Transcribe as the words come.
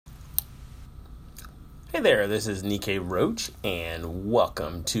there, this is Nikkei Roach, and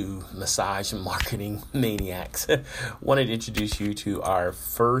welcome to Massage Marketing Maniacs. Wanted to introduce you to our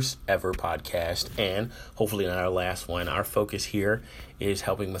first ever podcast, and hopefully not our last one. Our focus here is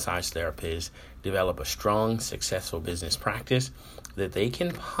helping massage therapists develop a strong, successful business practice that they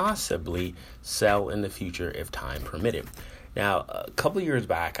can possibly sell in the future if time permitted. Now, a couple of years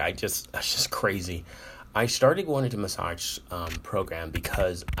back, that's just crazy. I started going into massage program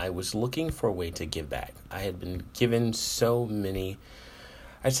because I was looking for a way to give back. I had been given so many,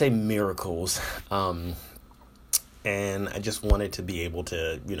 I'd say, miracles, and I just wanted to be able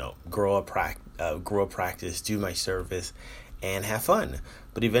to, grow a practice, do my service, and have fun.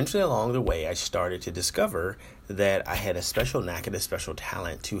 But eventually along the way, I started to discover that I had a special knack and a special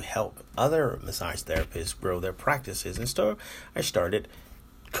talent to help other massage therapists grow their practices. And so I started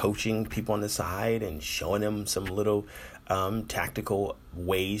coaching people on the side and showing them some little tactical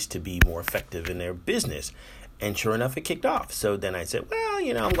ways to be more effective in their business. And sure enough, it kicked off. So then I said, well,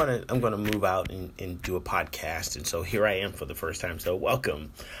 I'm gonna move out and do a podcast. And so here I am for the first time. So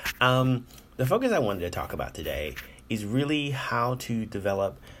welcome. The focus I wanted to talk about today is really how to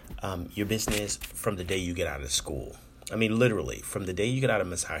develop your business from the day you get out of school. I mean, literally, from the day you get out of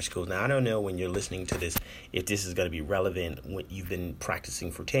massage school. Now, I don't know when you're listening to this, if this is going to be relevant when you've been practicing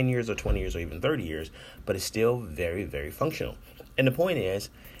for 10 years or 20 years or even 30 years, but it's still very, very functional. And the point is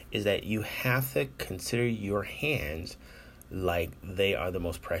that you have to consider your hands like they are the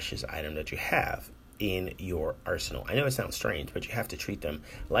most precious item that you have in your arsenal. I know it sounds strange, but you have to treat them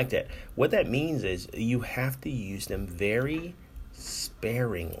like that. What that means is you have to use them very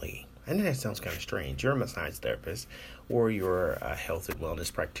sparingly. I know that sounds kind of strange. You're a massage therapist, or you're a health and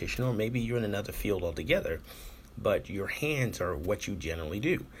wellness practitioner, or maybe you're in another field altogether, but your hands are what you generally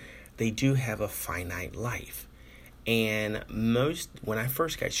do. They do have a finite life. And when I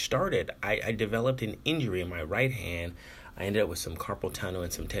first got started, I developed an injury in my right hand. I ended up with some carpal tunnel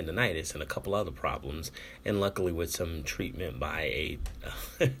and some tendonitis and a couple other problems. And luckily with some treatment by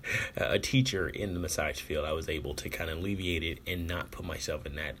a teacher in the massage field, I was able to kind of alleviate it and not put myself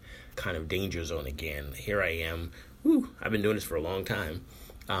in that kind of danger zone again. Here I am. I've been doing this for a long time.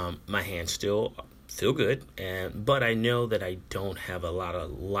 My hands still good, but I know that I don't have a lot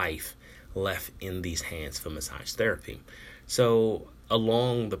of life left in these hands for massage therapy. So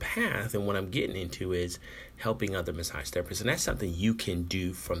along the path, and what I'm getting into is helping other massage therapists, and that's something you can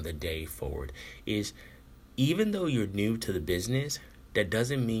do from the day forward, is even though you're new to the business, that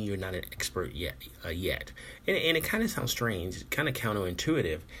doesn't mean you're not an expert yet. And it kind of sounds strange, kind of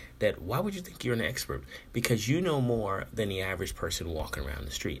counterintuitive, that why would you think you're an expert? Because you know more than the average person walking around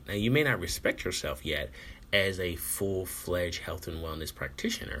the street. Now, you may not respect yourself yet as a full-fledged health and wellness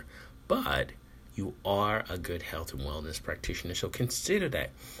practitioner, but you are a good health and wellness practitioner, so consider that.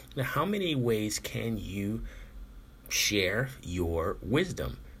 Now, how many ways can you share your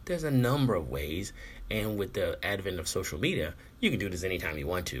wisdom? There's a number of ways, and with the advent of social media, you can do this anytime you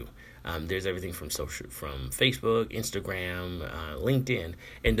want to. There's everything from Facebook, Instagram, LinkedIn,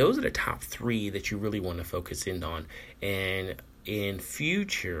 and those are the top 3 that you really want to focus in on. And in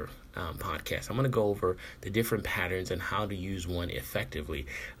future podcasts, I'm going to go over the different patterns and how to use one effectively.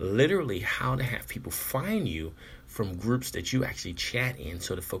 Literally, how to have people find you from groups that you actually chat in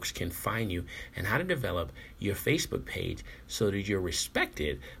so that folks can find you, and how to develop your Facebook page so that you're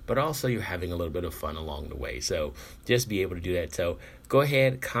respected, but also you're having a little bit of fun along the way. So just be able to do that. So go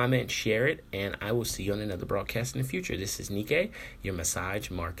ahead, comment, share it, and I will see you on another broadcast in the future. This is Nikkei, your massage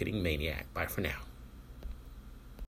marketing maniac. Bye for now.